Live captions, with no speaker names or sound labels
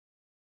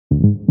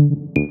In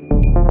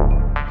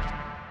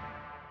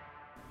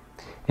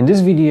this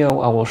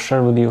video, I will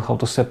share with you how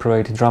to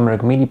separate drum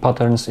rack MIDI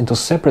patterns into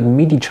separate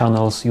MIDI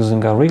channels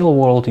using a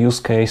real-world use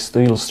case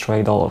to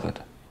illustrate all of it.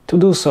 To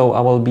do so,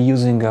 I will be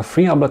using a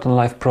free Ableton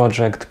Live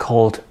project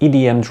called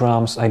EDM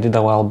Drums I did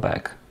a while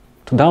back.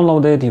 To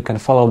download it, you can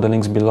follow the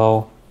links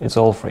below, it's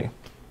all free.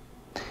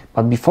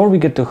 But before we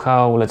get to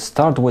how, let's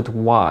start with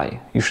why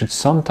you should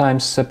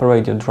sometimes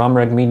separate your drum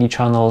rack MIDI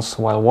channels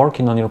while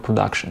working on your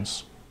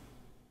productions.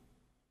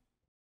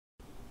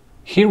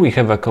 Here we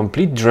have a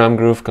complete drum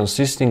groove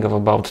consisting of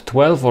about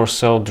 12 or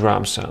so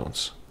drum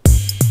sounds.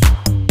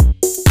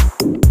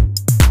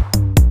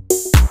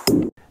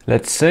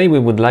 Let's say we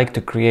would like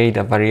to create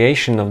a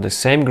variation of the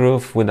same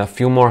groove with a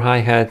few more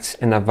hi-hats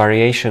and a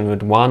variation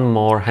with one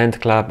more hand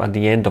clap at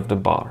the end of the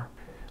bar.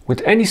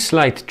 With any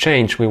slight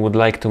change we would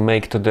like to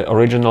make to the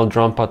original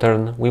drum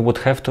pattern, we would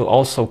have to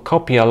also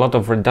copy a lot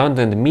of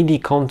redundant MIDI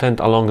content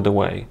along the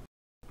way.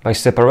 By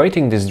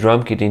separating this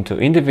drum kit into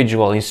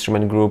individual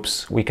instrument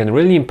groups, we can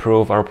really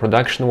improve our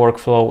production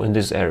workflow in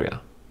this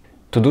area.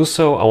 To do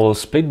so, I will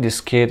split this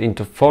kit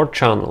into 4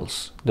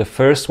 channels. The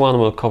first one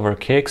will cover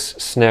kicks,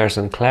 snares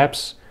and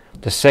claps.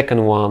 The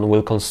second one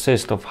will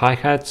consist of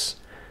hi-hats.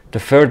 The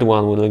third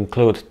one will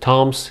include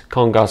toms,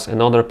 congas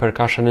and other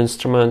percussion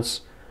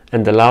instruments.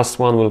 And the last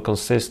one will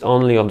consist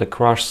only of the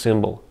crash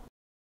cymbal.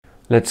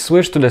 Let's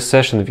switch to the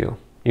session view.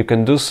 You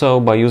can do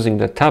so by using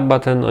the tab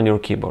button on your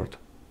keyboard.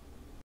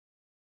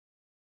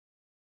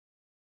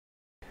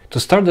 To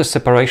start the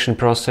separation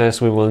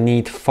process, we will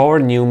need 4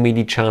 new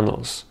MIDI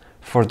channels.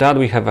 For that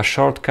we have a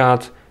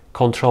shortcut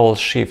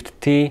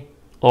Ctrl-Shift-T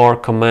or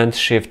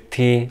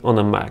Command-Shift-T on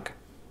a Mac.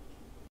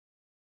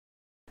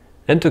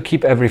 And to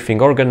keep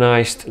everything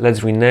organized,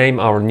 let's rename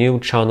our new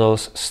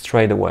channels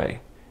straight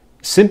away.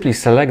 Simply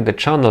select the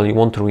channel you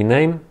want to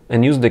rename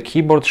and use the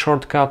keyboard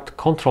shortcut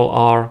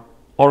Ctrl-R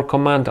or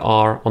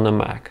Command-R on a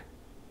Mac.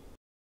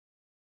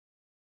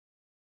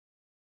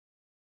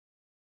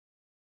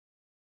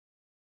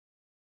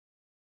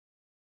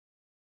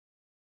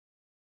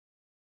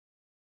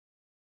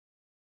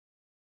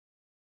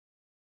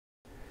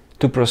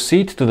 To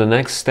proceed to the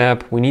next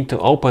step, we need to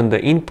open the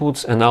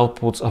inputs and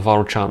outputs of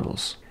our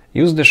channels.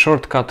 Use the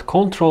shortcut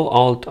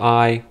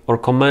Ctrl-Alt-I or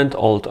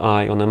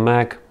Command-Alt-I on a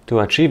Mac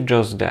to achieve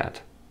just that.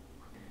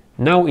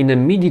 Now in the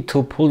MIDI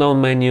tool pull-down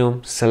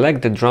menu,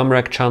 select the drum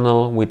rack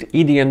channel with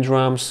EDM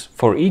drums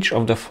for each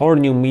of the 4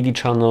 new MIDI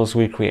channels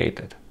we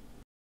created.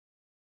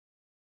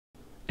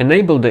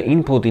 Enable the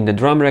input in the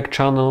drum rack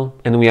channel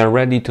and we are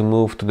ready to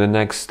move to the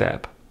next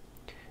step.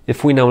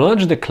 If we now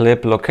launch the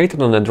clip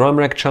located on the drum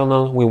rack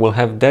channel, we will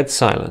have dead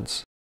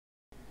silence.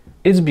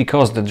 It's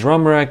because the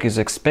drum rack is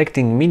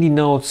expecting MIDI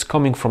notes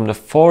coming from the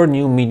 4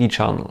 new MIDI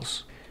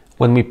channels.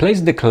 When we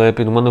place the clip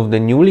in one of the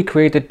newly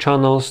created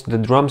channels, the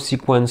drum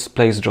sequence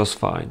plays just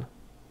fine.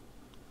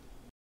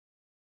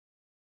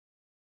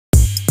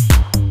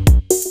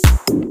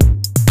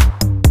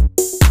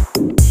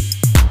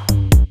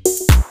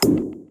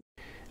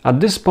 At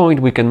this point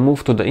we can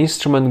move to the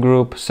instrument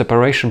group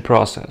separation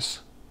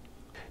process.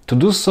 To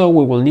do so,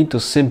 we will need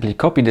to simply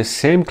copy the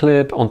same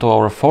clip onto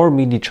our 4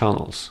 MIDI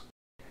channels.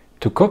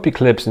 To copy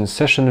clips in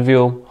session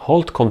view,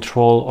 hold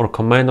Ctrl or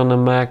Command on a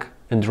Mac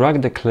and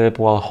drag the clip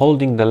while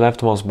holding the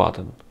left mouse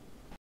button.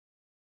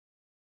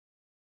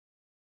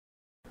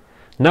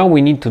 Now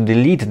we need to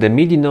delete the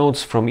MIDI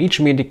notes from each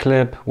MIDI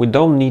clip we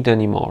don't need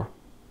anymore.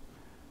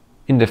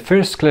 In the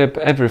first clip,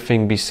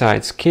 everything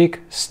besides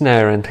kick,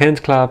 snare and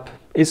hand clap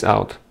is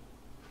out.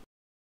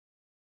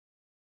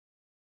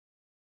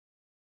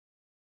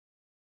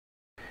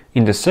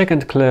 In the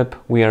second clip,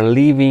 we are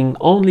leaving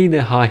only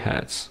the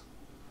hi-hats.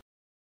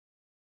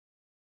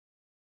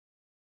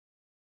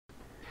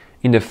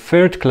 In the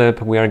third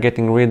clip, we are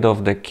getting rid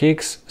of the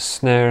kicks,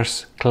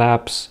 snares,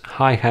 claps,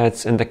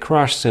 hi-hats and the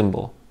crash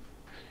cymbal.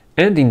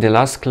 And in the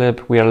last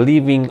clip, we are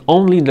leaving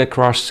only the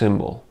crash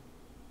cymbal.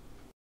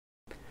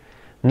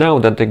 Now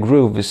that the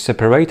groove is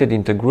separated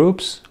into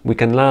groups, we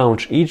can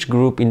launch each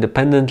group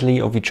independently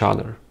of each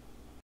other.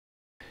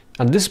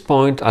 At this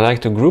point, I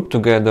like to group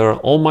together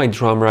all my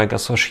drum rack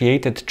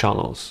associated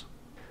channels.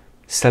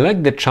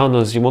 Select the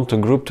channels you want to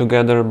group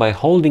together by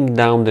holding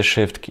down the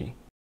Shift key.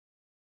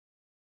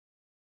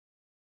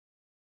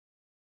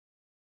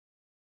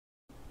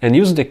 And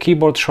use the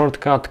keyboard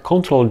shortcut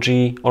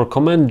Ctrl-G or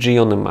Command-G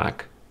on the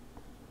Mac.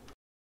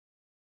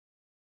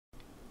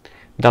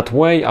 That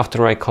way,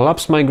 after I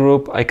collapse my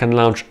group, I can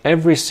launch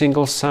every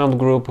single sound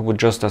group with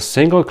just a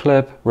single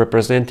clip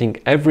representing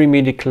every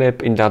MIDI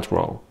clip in that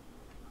row.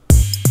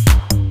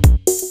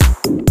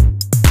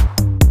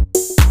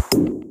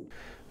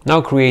 Now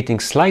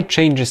creating slight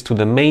changes to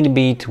the main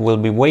beat will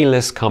be way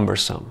less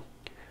cumbersome.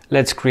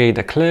 Let's create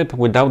a clip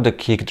without the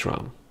kick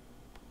drum.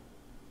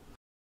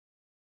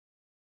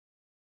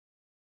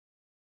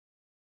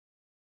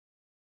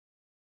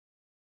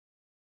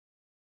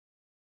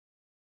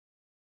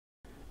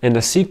 And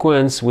a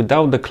sequence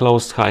without the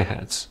closed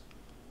hi-hats.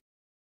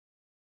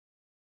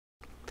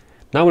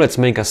 Now let's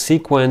make a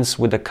sequence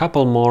with a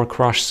couple more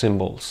crash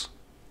cymbals.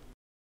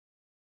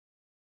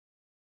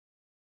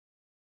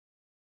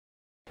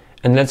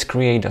 And let's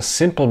create a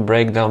simple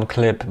breakdown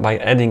clip by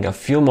adding a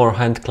few more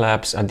hand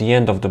claps at the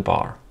end of the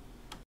bar.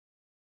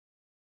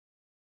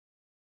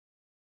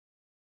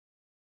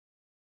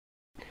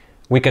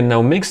 We can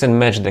now mix and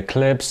match the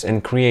clips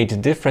and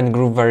create different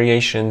groove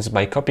variations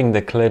by copying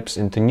the clips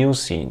into new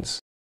scenes.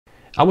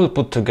 I will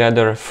put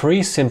together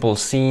 3 simple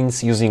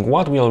scenes using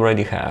what we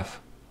already have.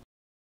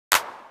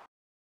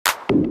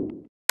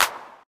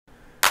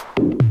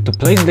 To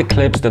place the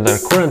clips that are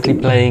currently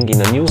playing in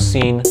a new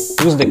scene,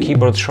 use the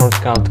keyboard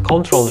shortcut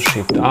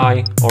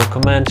Ctrl-Shift-I or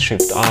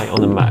Command-Shift-I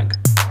on a Mac.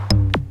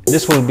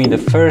 This will be the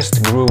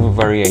first groove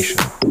variation.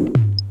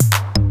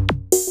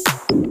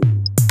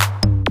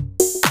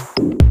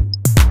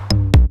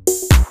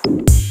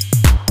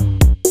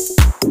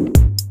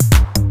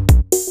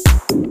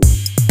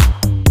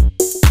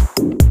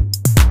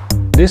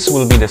 This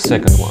will be the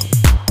second one.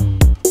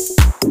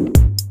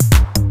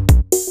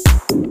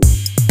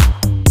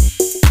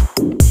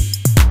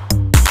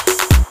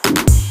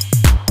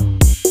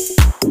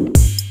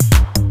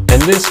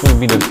 And this will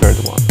be the third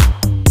one.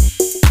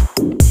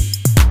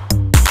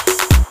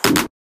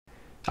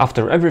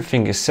 After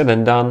everything is said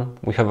and done,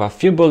 we have a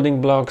few building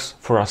blocks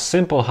for a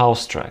simple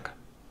house track.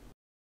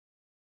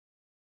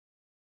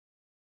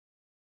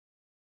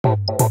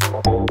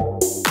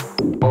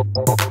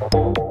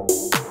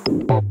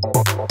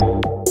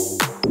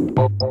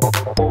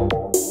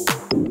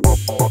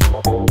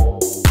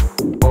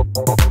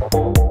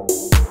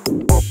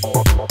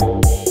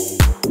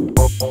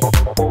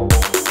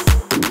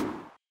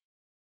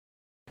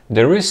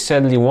 There is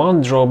sadly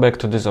one drawback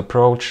to this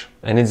approach,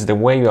 and it's the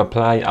way you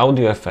apply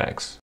audio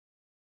effects.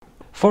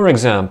 For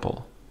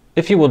example,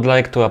 if you would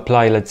like to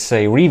apply, let's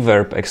say,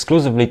 reverb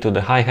exclusively to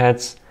the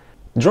hi-hats,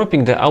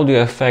 dropping the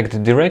audio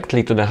effect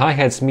directly to the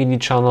hi-hats MIDI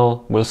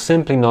channel will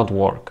simply not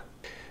work.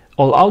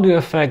 All audio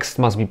effects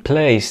must be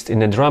placed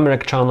in a drum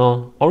rack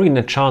channel or in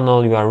a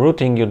channel you are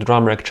routing your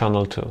drum rack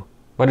channel to,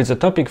 but it's a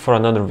topic for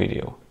another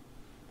video.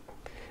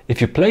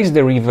 If you place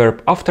the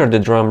reverb after the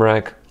drum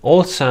rack,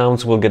 all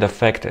sounds will get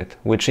affected,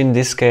 which in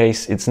this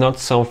case it's not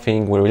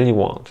something we really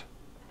want.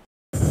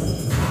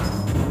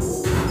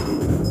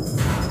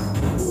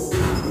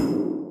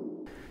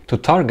 To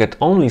target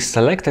only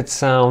selected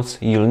sounds,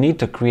 you'll need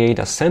to create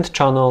a send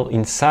channel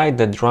inside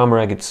the drum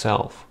rack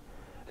itself.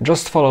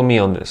 Just follow me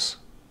on this.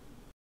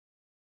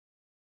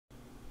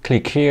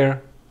 Click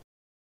here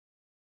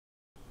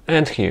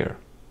and here.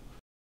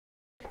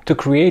 To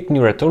create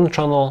new return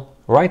channel,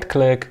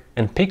 right-click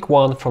and pick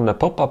one from the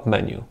pop-up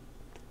menu.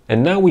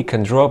 And now we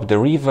can drop the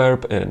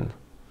reverb in.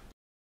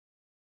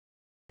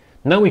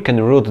 Now we can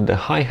route the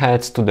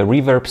hi-hats to the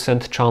reverb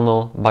send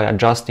channel by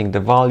adjusting the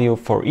value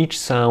for each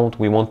sound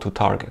we want to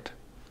target.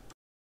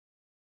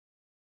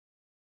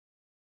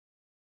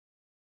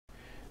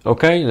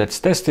 Okay, let's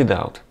test it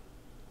out.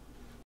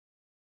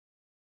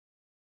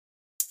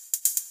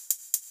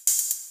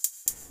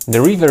 The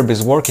reverb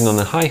is working on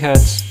the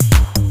hi-hats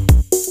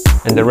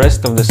and the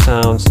rest of the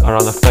sounds are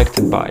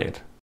unaffected by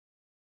it.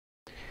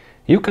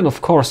 You can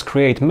of course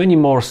create many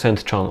more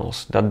send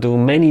channels that do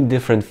many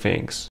different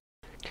things.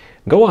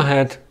 Go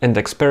ahead and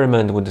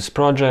experiment with this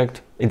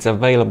project. It's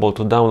available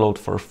to download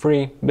for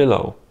free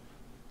below.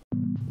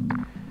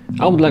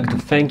 I would like to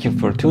thank you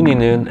for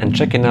tuning in and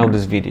checking out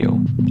this video.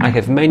 I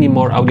have many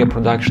more audio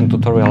production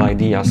tutorial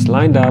ideas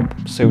lined up,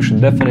 so you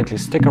should definitely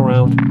stick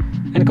around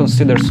and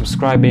consider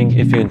subscribing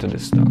if you're into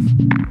this stuff.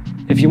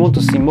 If you want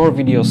to see more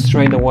videos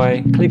straight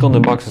away, click on the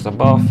boxes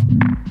above,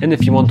 and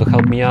if you want to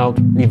help me out,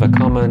 leave a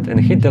comment and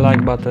hit the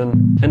like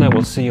button, and I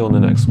will see you on the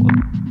next one.